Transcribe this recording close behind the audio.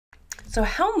So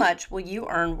how much will you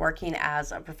earn working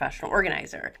as a professional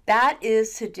organizer? That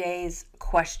is today's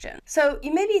question. So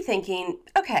you may be thinking,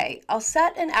 okay, I'll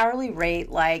set an hourly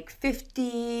rate like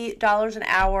 $50 an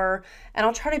hour, and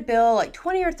I'll try to bill like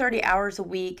 20 or 30 hours a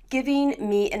week, giving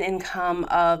me an income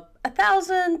of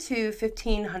 $1,000 to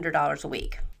 $1,500 a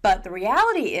week. But the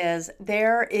reality is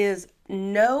there is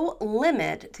no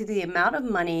limit to the amount of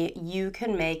money you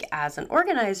can make as an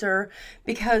organizer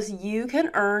because you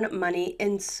can earn money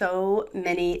in so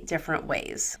many different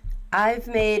ways. I've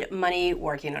made money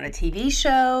working on a TV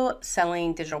show,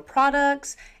 selling digital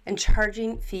products, and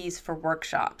charging fees for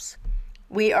workshops.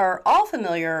 We are all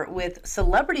familiar with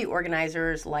celebrity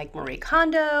organizers like Marie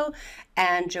Kondo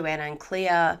and Joanna and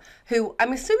Clea, who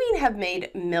I'm assuming have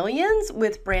made millions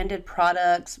with branded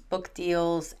products, book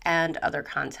deals, and other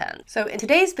content. So in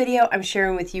today's video, I'm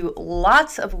sharing with you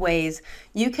lots of ways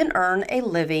you can earn a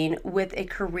living with a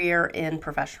career in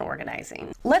professional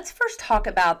organizing. Let's first talk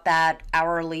about that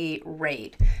hourly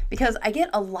rate, because I get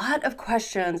a lot of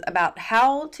questions about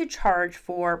how to charge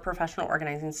for professional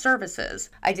organizing services.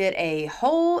 I did a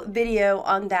whole video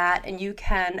on that, and you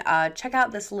can check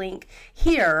out this link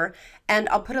here, and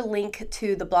I'll put a link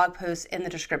to the blog post in the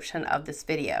description of this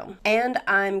video. And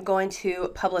I'm going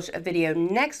to publish a video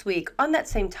next week on that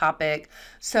same topic,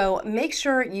 so make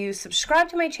sure you subscribe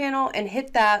to my channel and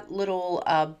hit that little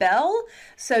bell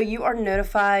so you are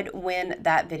notified when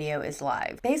that video is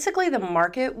live. Basically, the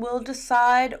market will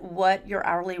decide what your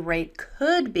hourly rate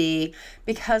could be,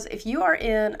 because if you are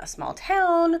in a small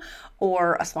town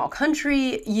or a small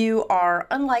country, you are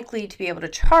unlikely to be able to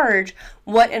charge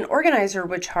what an organizer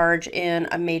would charge in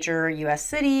a major US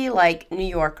city like New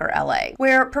York or LA,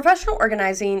 where professional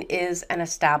organizing is an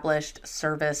established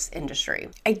service industry.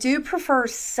 I do prefer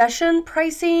session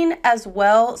pricing as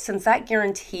well, since that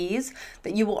guarantees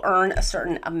that you will earn a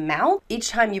certain amount each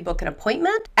time you book an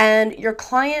appointment, and your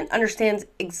client understands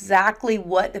exactly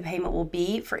what the payment will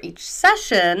be for each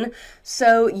session,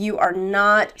 so you are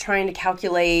not trying to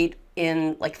calculate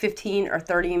in like 15 or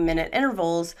 30-minute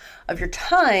intervals of your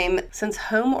time, since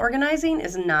home organizing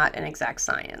is not an exact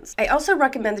science. I also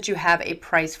recommend that you have a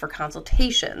price for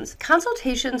consultations.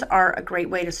 Consultations are a great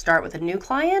way to start with a new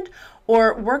client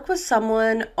or work with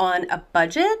someone on a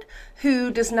budget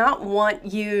who does not want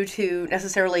you to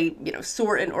necessarily,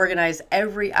 sort and organize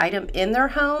every item in their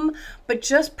home, but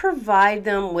just provide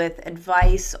them with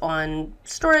advice on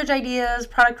storage ideas,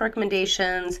 product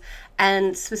recommendations,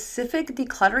 and specific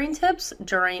decluttering tips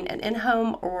during an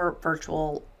in-home or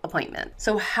virtual appointment.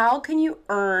 So how can you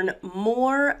earn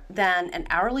more than an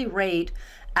hourly rate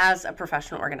as a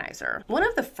professional organizer? One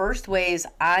of the first ways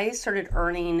I started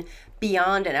earning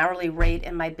beyond an hourly rate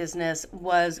in my business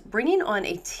was bringing on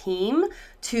a team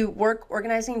to work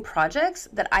organizing projects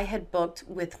that I had booked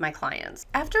with my clients.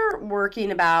 After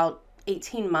working about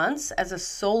 18 months as a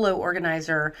solo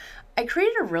organizer, I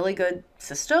created a really good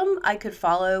system I could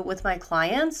follow with my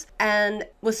clients and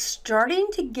was starting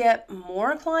to get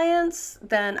more clients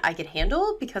than I could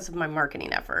handle because of my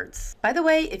marketing efforts. By the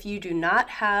way, if you do not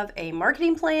have a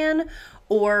marketing plan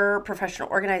or professional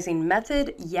organizing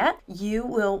method yet, you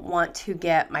will want to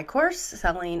get my course,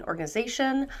 Selling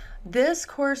Organization. This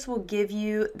course will give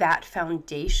you that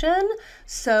foundation,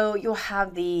 so you'll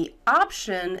have the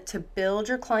option to build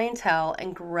your clientele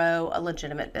and grow a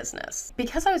legitimate business.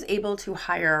 Because I was able to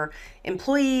hire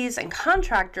employees and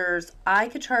contractors, I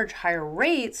could charge higher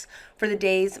rates for the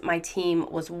days my team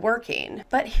was working.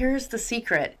 But here's the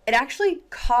secret. It actually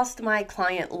cost my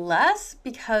client less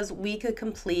because we could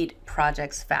complete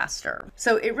projects faster.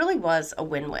 So it really was a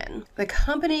win-win. The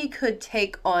company could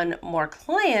take on more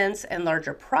clients and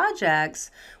larger projects,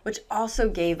 which also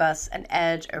gave us an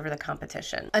edge over the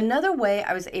competition. Another way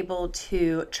I was able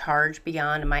to charge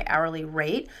beyond my hourly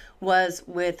rate was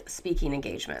with speaking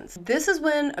engagements. This is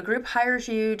when a group hires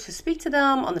you to speak to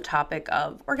them on the topic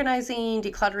of organizing,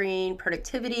 decluttering,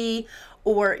 productivity,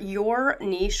 or your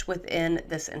niche within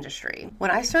this industry.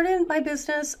 When I started my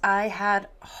business, I had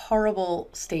horrible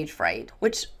stage fright,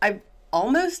 which I've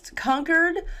almost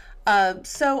conquered.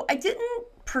 So I didn't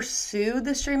pursue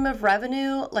the stream of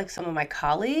revenue like some of my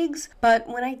colleagues, but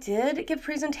when I did give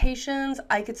presentations,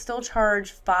 I could still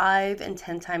charge 5 and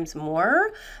 10 times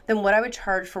more than what I would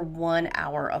charge for 1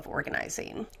 hour of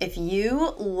organizing. If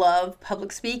you love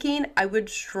public speaking, I would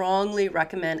strongly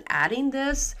recommend adding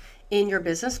this in your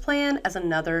business plan as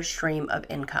another stream of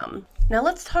income. Now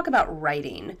let's talk about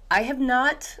writing. I have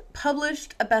not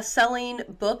published a best-selling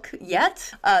book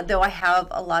yet, though I have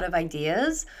a lot of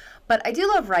ideas. But I do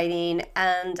love writing,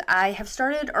 and I have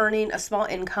started earning a small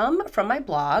income from my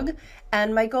blog,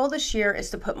 And my goal this year is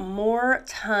to put more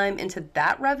time into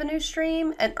that revenue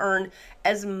stream and earn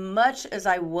as much as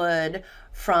I would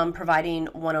from providing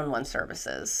one-on-one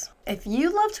services. If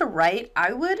you love to write,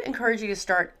 I would encourage you to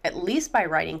start at least by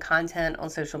writing content on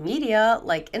social media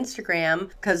like Instagram,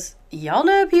 because y'all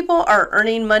know people are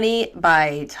earning money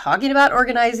by talking about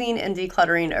organizing and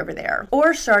decluttering over there,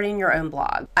 or starting your own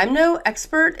blog. I'm no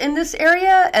expert in this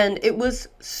area, and it was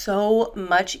so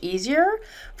much easier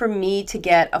for me to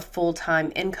get a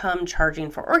full-time income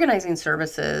charging for organizing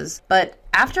services. But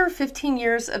after 15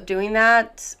 years of doing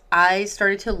that, I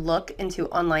started to look into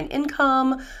online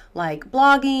income like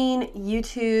blogging,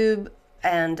 YouTube,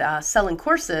 and selling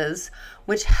courses,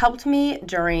 which helped me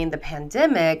during the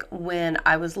pandemic when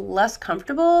I was less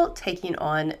comfortable taking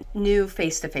on new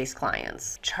face-to-face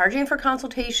clients. Charging for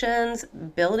consultations,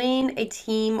 building a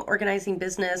team, organizing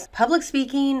business, public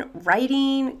speaking,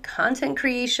 writing, content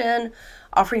creation,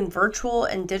 offering virtual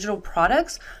and digital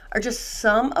products are just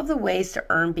some of the ways to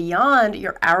earn beyond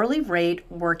your hourly rate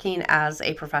working as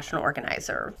a professional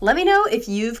organizer. Let me know if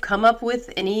you've come up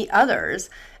with any others,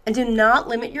 and do not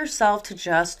limit yourself to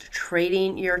just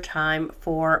trading your time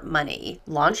for money.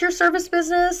 Launch your service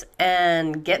business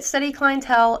and get steady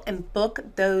clientele and book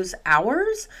those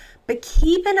hours, but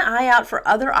keep an eye out for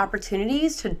other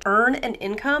opportunities to earn an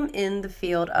income in the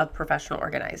field of professional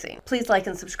organizing. Please like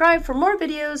and subscribe for more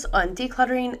videos on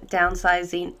decluttering,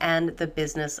 downsizing, and the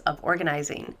business of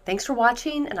organizing. Thanks for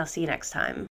watching, and I'll see you next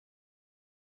time.